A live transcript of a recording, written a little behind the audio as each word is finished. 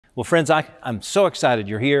Well, friends, I'm so excited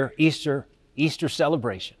you're here, Easter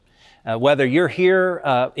celebration. Whether you're here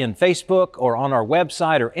in Facebook or on our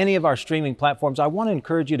website or any of our streaming platforms, I want to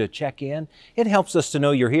encourage you to check in. It helps us to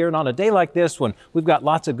know you're here. And on a day like this, when we've got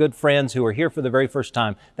lots of good friends who are here for the very first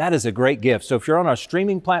time, that is a great gift. So if you're on our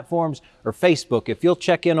streaming platforms or Facebook, if you'll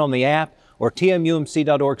check in on the app or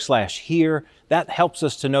tmumc.org/here, that helps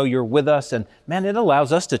us to know you're with us. And man, it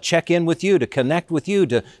allows us to check in with you, to connect with you,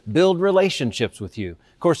 to build relationships with you.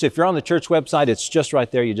 Of course, if you're on the church website, it's just right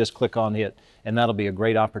there. You just click on it, and that'll be a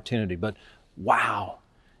great opportunity. But wow,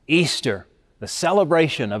 Easter, the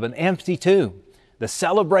celebration of an empty tomb, the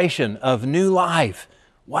celebration of new life.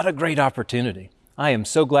 What a great opportunity. I am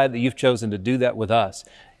so glad that you've chosen to do that with us.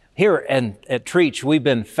 Here at Trietsch, we've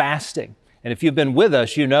been fasting. And if you've been with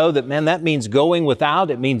us, you know that, man, that means going without,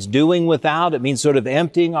 it means doing without, it means sort of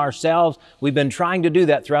emptying ourselves. We've been trying to do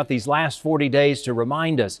that throughout these last 40 days to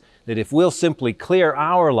remind us that if we'll simply clear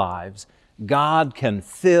our lives, God can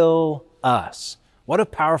fill us. What a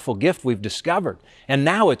powerful gift we've discovered. And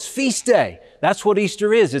now it's feast day. That's what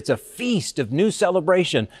Easter is. It's a feast of new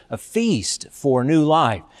celebration, a feast for new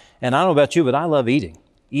life. And I don't know about you, but I love eating.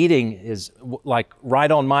 Eating is like right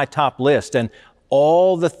on my top list. And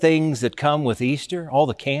all the things that come with Easter, all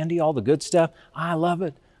the candy, all the good stuff, I love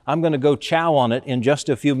it. I'm going to go chow on it in just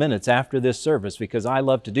a few minutes after this service because I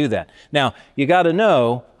love to do that. Now, you got to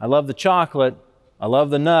know, I love the chocolate, I love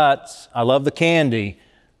the nuts, I love the candy,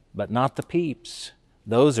 but not the Peeps.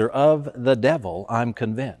 Those are of the devil, I'm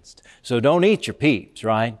convinced. So don't eat your Peeps,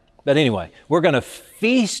 right? But anyway, we're going to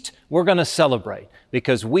feast, we're going to celebrate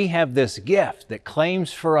because we have this gift that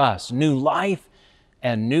claims for us new life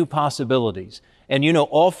and new possibilities. And you know,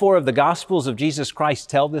 all four of the Gospels of Jesus Christ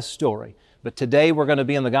tell this story. But today we're going to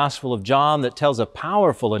be in the Gospel of John that tells a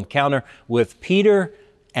powerful encounter with Peter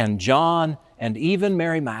and John and even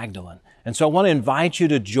Mary Magdalene. And so I want to invite you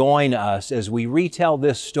to join us as we retell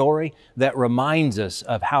this story that reminds us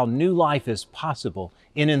of how new life is possible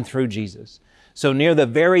in and through Jesus. So near the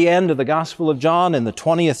very end of the Gospel of John, in the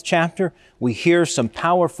 20th chapter, we hear some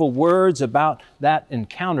powerful words about that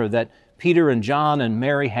encounter that Peter and John and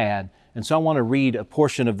Mary had. And so I want to read a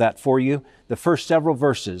portion of that for you, the first several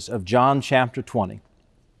verses of John chapter 20. It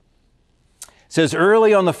says,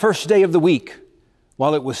 "Early on the first day of the week,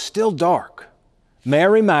 while it was still dark,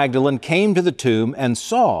 Mary Magdalene came to the tomb and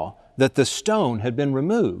saw that the stone had been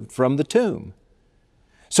removed from the tomb.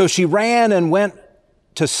 So she ran and went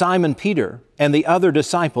to Simon Peter and the other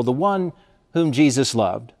disciple, the one whom Jesus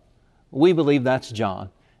loved." We believe that's John,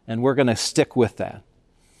 and we're going to stick with that.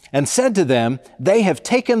 "And said to them, 'They have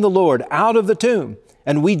taken the Lord out of the tomb,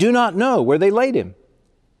 and we do not know where they laid Him.'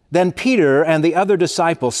 Then Peter and the other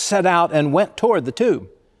disciple set out and went toward the tomb.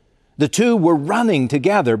 The two were running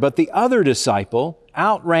together, but the other disciple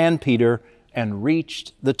outran Peter and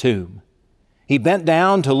reached the tomb. He bent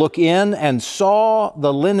down to look in and saw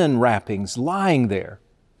the linen wrappings lying there,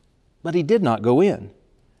 but he did not go in.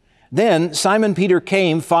 Then Simon Peter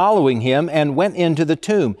came following him and went into the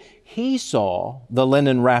tomb. He saw the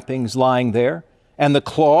linen wrappings lying there and the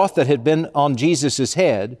cloth that had been on Jesus'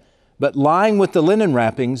 head, but lying with the linen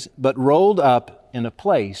wrappings, but rolled up in a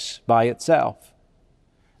place by itself.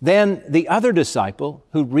 Then the other disciple,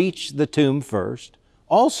 who reached the tomb first,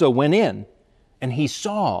 also went in, and he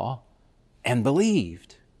saw and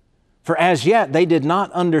believed. For as yet they did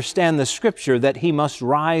not understand the scripture that he must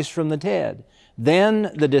rise from the dead.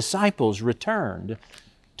 Then the disciples returned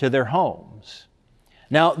to their homes."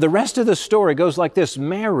 Now, the rest of the story goes like this.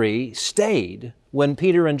 Mary stayed when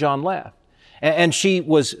Peter and John left. And she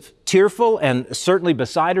was tearful and certainly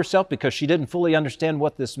beside herself because she didn't fully understand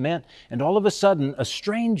what this meant. And all of a sudden, a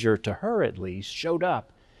stranger, to her at least, showed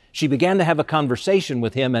up. She began to have a conversation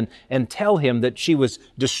with him and tell him that she was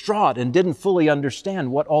distraught and didn't fully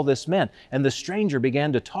understand what all this meant. And the stranger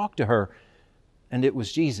began to talk to her, and it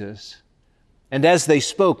was Jesus. And as they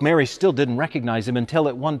spoke, Mary still didn't recognize him until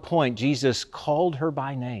at one point Jesus called her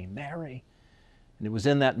by name, "Mary." And it was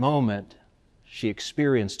in that moment she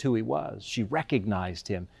experienced who he was. She recognized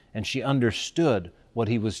him and she understood what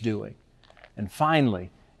he was doing. And finally,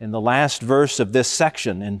 in the last verse of this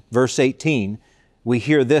section, in verse 18, we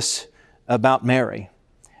hear this about Mary.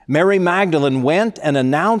 "Mary Magdalene went and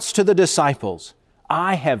announced to the disciples,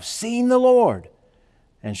 'I have seen the Lord.'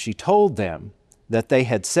 And she told them that they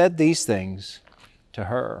had said these things to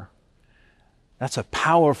her." That's a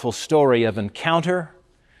powerful story of encounter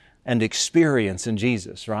and experience in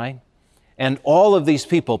Jesus, right? And all of these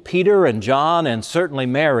people, Peter and John and certainly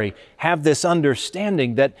Mary, have this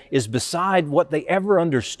understanding that is beside what they ever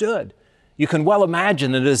understood. You can well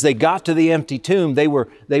imagine that as they got to the empty tomb, they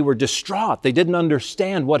were distraught. They didn't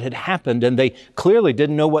understand what had happened, and they clearly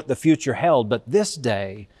didn't know what the future held. But this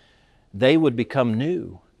day, they would become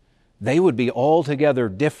new. They would be altogether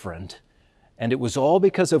different. And it was all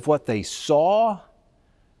because of what they saw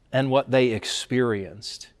and what they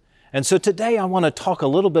experienced. And so today I want to talk a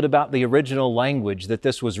little bit about the original language that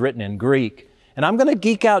this was written in Greek. And I'm going to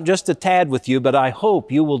geek out just a tad with you, but I hope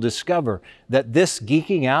you will discover that this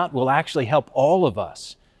geeking out will actually help all of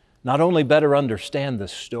us not only better understand the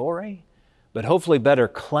story, but hopefully better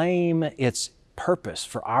claim its purpose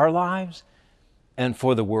for our lives and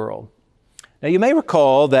for the world. Now, you may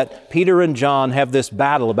recall that Peter and John have this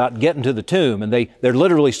battle about getting to the tomb, and they're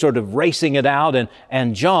literally sort of racing it out,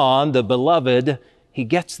 and John, the beloved, he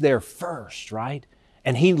gets there first, right?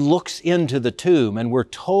 And he looks into the tomb, and we're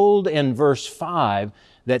told in verse 5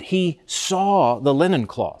 that he saw the linen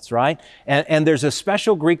cloths, right? And there's a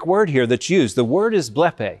special Greek word here that's used. The word is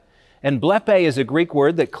blepe. And blepe is a Greek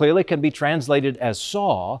word that clearly can be translated as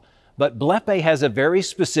saw, but blepe has a very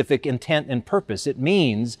specific intent and purpose. It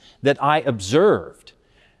means that I observed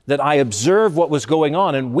what was going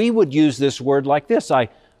on. And we would use this word like this: I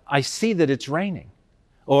see that it's raining.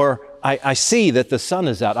 Or I see that the sun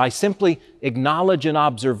is out. I simply acknowledge an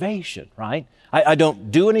observation, right? I don't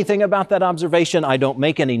do anything about that observation. I don't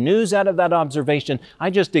make any news out of that observation. I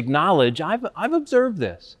just acknowledge I've observed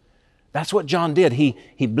this. That's what John did. He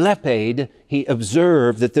bleped, he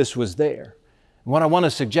observed that this was there. And what I want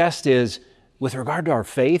to suggest is, with regard to our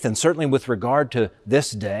faith, and certainly with regard to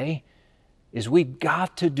this day, is we've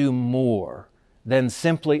got to do more than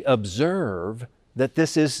simply observe that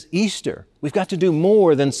this is Easter. We've got to do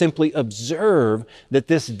more than simply observe that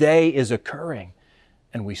this day is occurring.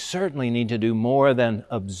 And we certainly need to do more than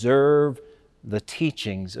observe the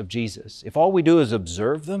teachings of Jesus. If all we do is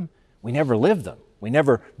observe them, we never live them. We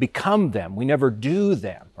never become them. We never do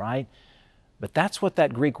them, right? But that's what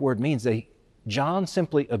that Greek word means. John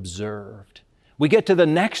simply observed. We get to the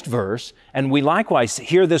next verse, and we likewise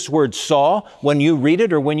hear this word saw. When you read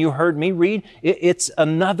it, or when you heard me read, it's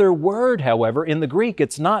another word, however, in the Greek.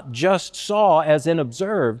 It's not just saw as in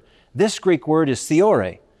observed. This Greek word is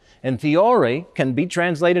theore. And theore can be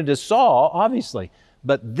translated as saw, obviously.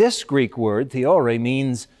 But this Greek word, theore,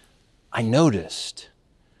 means I noticed.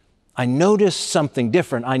 I noticed something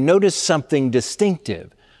different. I noticed something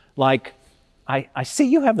distinctive. Like, I see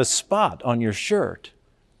you have a spot on your shirt.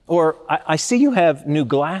 Or I see you have new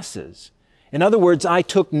glasses. In other words, I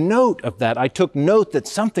took note of that. I took note that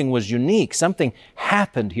something was unique. Something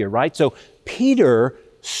happened here, right? So Peter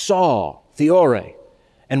saw, theore.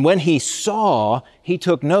 And when he saw, he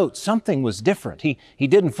took note something was different. He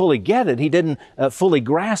didn't fully get it. He didn't fully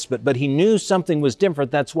grasp it, but he knew something was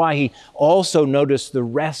different. That's why he also noticed the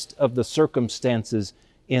rest of the circumstances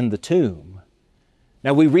in the tomb.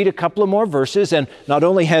 Now we read a couple of more verses, and not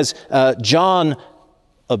only has John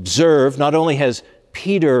observed, not only has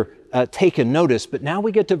Peter taken notice, but now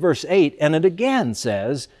we get to verse 8, and it again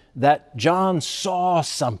says that John saw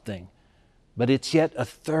something, but it's yet a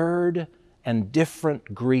third and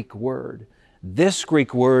different Greek word. This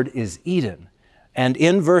Greek word is Eden. And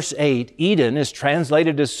in verse 8, Eden is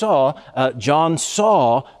translated as saw. John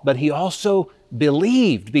saw, but he also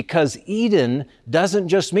believed, because Eden doesn't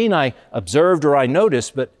just mean I observed or I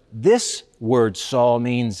noticed, but this word saw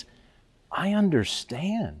means I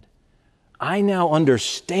understand. I now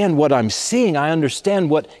understand what I'm seeing. I understand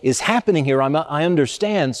what is happening here. I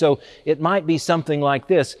understand. So it might be something like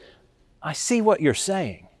this: I see what you're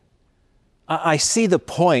saying. I see the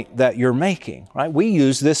point that you're making, right? We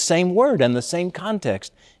use this same word and the same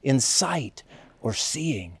context in sight or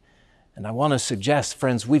seeing. And I want to suggest,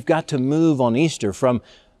 friends, we've got to move on Easter from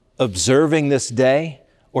observing this day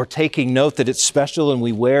or taking note that it's special and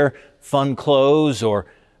we wear fun clothes, or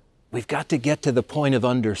we've got to get to the point of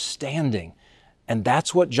understanding. And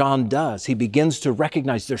that's what John does. He begins to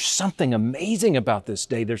recognize there's something amazing about this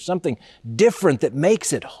day. There's something different that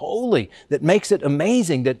makes it holy, that makes it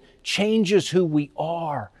amazing, that changes who we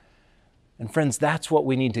are. And friends, that's what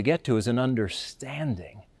we need to get to, is an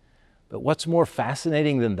understanding. But what's more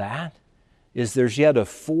fascinating than that is there's yet a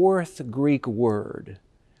fourth Greek word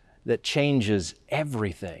that changes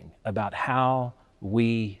everything about how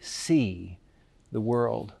we see the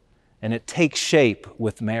world. And it takes shape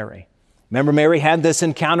with Mary. Remember, Mary had this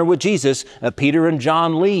encounter with Jesus. Peter and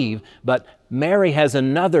John leave, but Mary has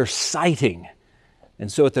another sighting. And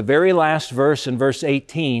so at the very last verse, in verse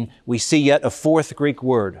 18, we see yet a fourth Greek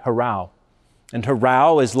word, harau. And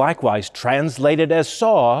harau is likewise translated as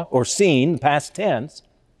saw or seen, past tense.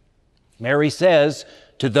 Mary says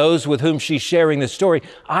to those with whom she's sharing this story,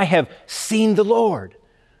 I have seen the Lord.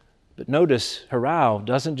 But notice, harau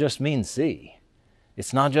doesn't just mean see.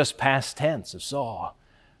 It's not just past tense of saw.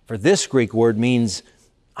 For this Greek word means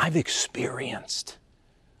I've experienced.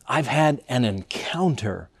 I've had an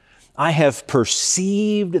encounter. I have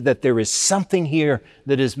perceived that there is something here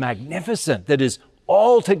that is magnificent, that is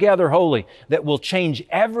altogether holy, that will change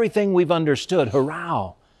everything we've understood.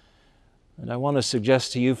 Harau. And I want to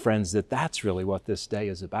suggest to you, friends, that that's really what this day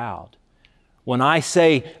is about. When I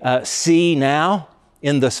say see now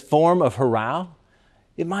in the form of harau,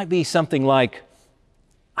 it might be something like,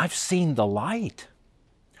 I've seen the light.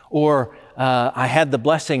 Or I had the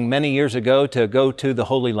blessing many years ago to go to the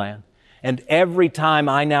Holy Land. And every time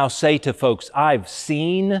I now say to folks, I've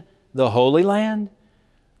seen the Holy Land,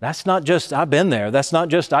 that's not just I've been there. That's not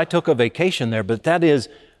just I took a vacation there, but that is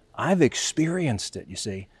I've experienced it, you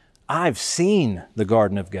see. I've seen the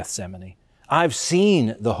Garden of Gethsemane. I've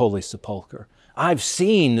seen the Holy Sepulchre. I've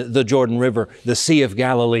seen the Jordan River, the Sea of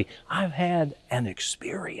Galilee. I've had an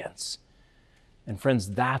experience. And friends,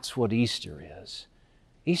 that's what Easter is.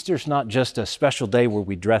 Easter's not just a special day where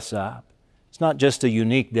we dress up. It's not just a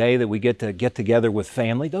unique day that we get to get together with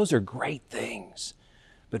family. Those are great things.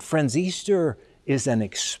 But friends, Easter is an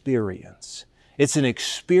experience. It's an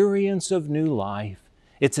experience of new life.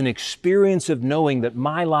 It's an experience of knowing that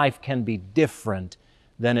my life can be different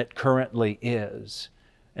than it currently is.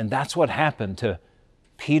 And that's what happened to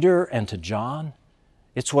Peter and to John.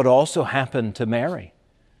 It's what also happened to Mary.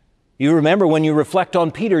 You remember when you reflect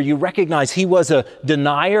on Peter, you recognize he was a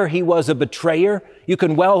denier, he was a betrayer. You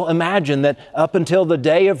can well imagine that up until the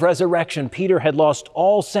day of resurrection, Peter had lost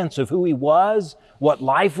all sense of who he was, what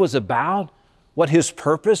life was about, what his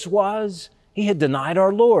purpose was. He had denied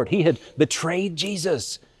our Lord. He had betrayed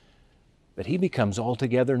Jesus. But he becomes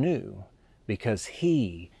altogether new because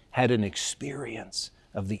he had an experience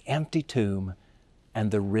of the empty tomb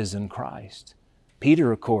and the risen Christ.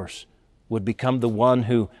 Peter, of course, would become the one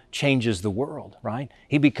who changes the world, right?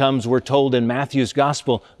 He becomes, we're told in Matthew's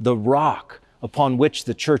gospel, the rock upon which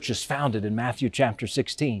the church is founded in Matthew chapter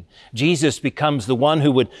 16. Jesus becomes the one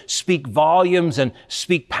who would speak volumes and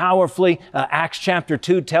speak powerfully. Acts chapter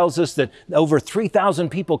 2 tells us that over 3,000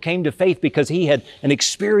 people came to faith because he had an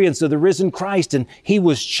experience of the risen Christ and he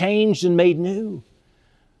was changed and made new.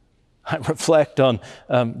 I reflect on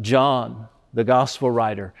John, the gospel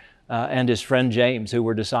writer, and his friend James, who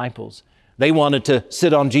were disciples. They wanted to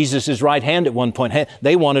sit on Jesus' right hand at one point.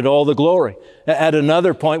 They wanted all the glory. At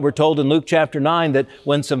another point, we're told in Luke chapter 9 that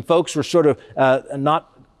when some folks were sort of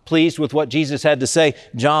not pleased with what Jesus had to say,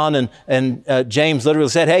 John and James literally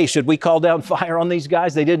said, hey, should we call down fire on these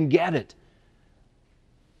guys? They didn't get it.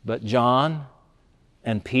 But John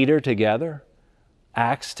and Peter together,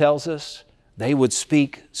 Acts tells us, they would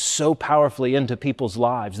speak so powerfully into people's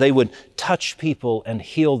lives. They would touch people and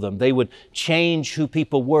heal them. They would change who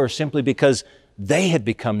people were simply because they had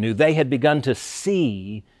become new. They had begun to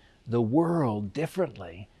see the world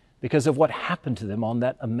differently because of what happened to them on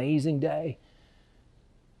that amazing day.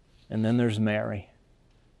 And then there's Mary,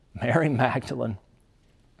 Mary Magdalene.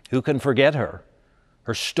 Who can forget her?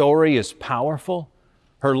 Her story is powerful.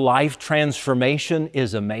 Her life transformation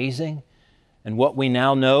is amazing. And what we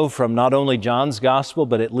now know from not only John's gospel,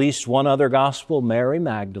 but at least one other gospel, Mary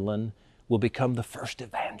Magdalene will become the first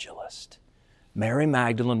evangelist. Mary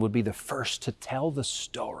Magdalene would be the first to tell the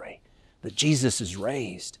story that Jesus is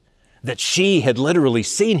raised, that she had literally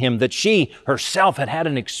seen him, that she herself had had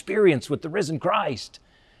an experience with the risen Christ.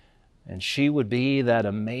 And she would be that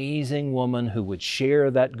amazing woman who would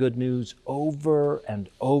share that good news over and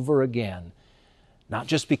over again, not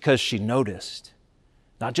just because she noticed,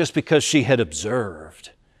 not just because she had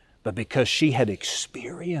observed, but because she had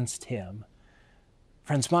experienced him.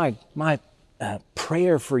 Friends, my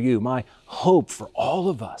prayer for you, my hope for all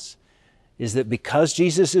of us is that because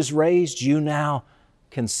Jesus is raised, you now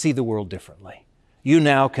can see the world differently. You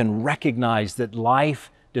now can recognize that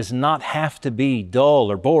life does not have to be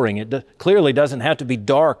dull or boring. It clearly doesn't have to be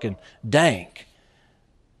dark and dank.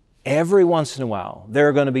 Every once in a while, there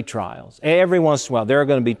are going to be trials. Every once in a while, there are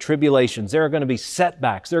going to be tribulations. There are going to be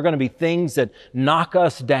setbacks. There are going to be things that knock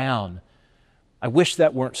us down. I wish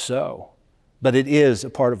that weren't so, but it is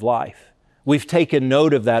a part of life. We've taken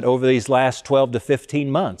note of that over these last 12 to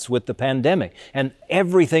 15 months with the pandemic, and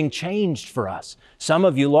everything changed for us. Some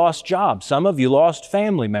of you lost jobs. Some of you lost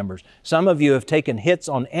family members. Some of you have taken hits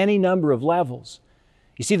on any number of levels.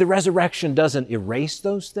 You see, the resurrection doesn't erase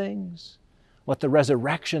those things. What the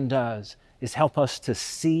resurrection does is help us to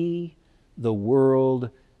see the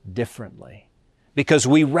world differently. Because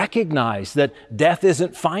we recognize that death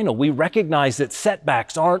isn't final. We recognize that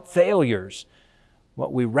setbacks aren't failures.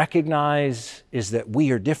 What we recognize is that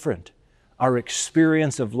we are different. our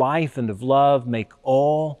experience of life and of love make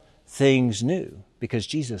all things new because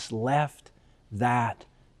Jesus left that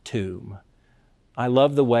tomb. I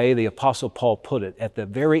love the way the Apostle Paul put it at the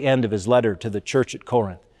very end of his letter to the church at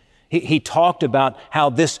Corinth. He talked about how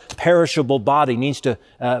this perishable body needs to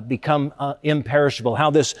become imperishable,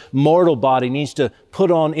 how this mortal body needs to put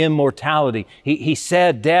on immortality. He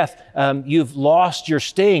said, death, you've lost your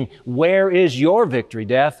sting. Where is your victory,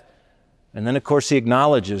 death? And then, of course, he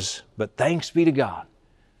acknowledges, but thanks be to God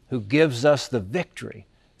who gives us the victory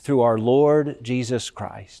through our Lord Jesus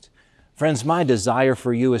Christ. Friends, my desire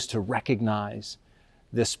for you is to recognize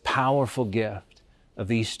this powerful gift of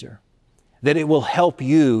Easter, that it will help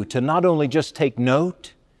you to not only just take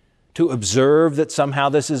note, to observe that somehow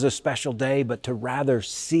this is a special day, but to rather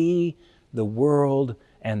see the world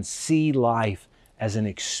and see life as an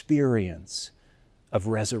experience of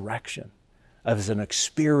resurrection, as an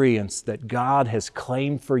experience that God has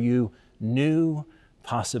claimed for you new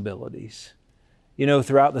possibilities. You know,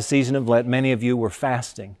 throughout the season of Lent, many of you were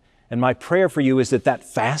fasting, and my prayer for you is that that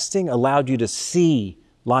fasting allowed you to see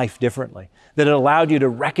life differently, that it allowed you to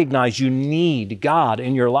recognize you need God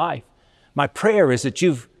in your life. My prayer is that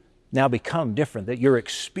you've now become different, that your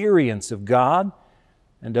experience of God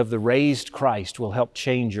and of the raised Christ will help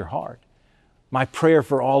change your heart. My prayer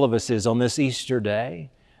for all of us is on this Easter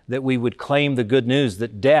day that we would claim the good news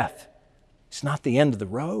that death is not the end of the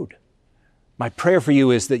road. My prayer for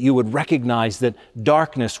you is that you would recognize that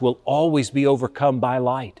darkness will always be overcome by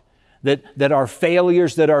light, that our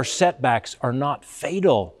failures, that our setbacks are not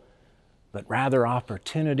fatal, but rather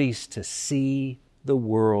opportunities to see the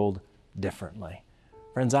world differently.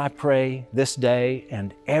 Friends, I pray this day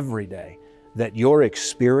and every day that your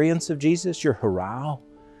experience of Jesus, your horao,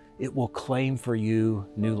 it will claim for you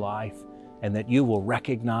new life, and that you will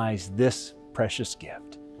recognize this precious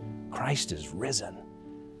gift. Christ is risen.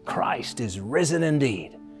 Christ is risen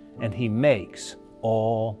indeed, and He makes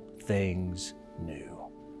all things new.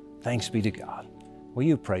 Thanks be to God. Will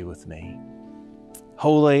you pray with me?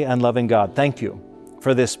 Holy and loving God, thank you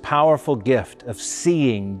for this powerful gift of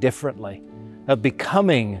seeing differently, of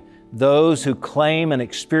becoming those who claim an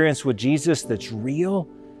experience with Jesus that's real,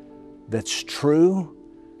 that's true,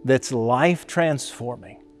 that's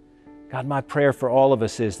life-transforming. God, my prayer for all of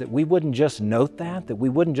us is that we wouldn't just note that we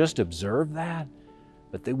wouldn't just observe that,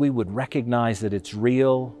 but that we would recognize that it's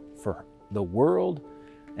real for the world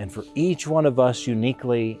and for each one of us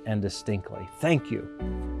uniquely and distinctly. Thank you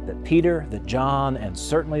that Peter, that John, and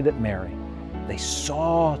certainly that Mary, they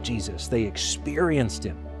saw Jesus, they experienced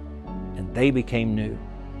Him, and they became new.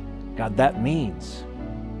 God, that means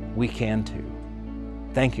we can too.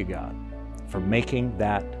 Thank you, God, for making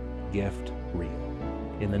that gift real.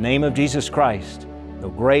 In the name of Jesus Christ, the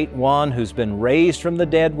great one who's been raised from the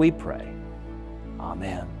dead, we pray.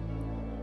 Amen.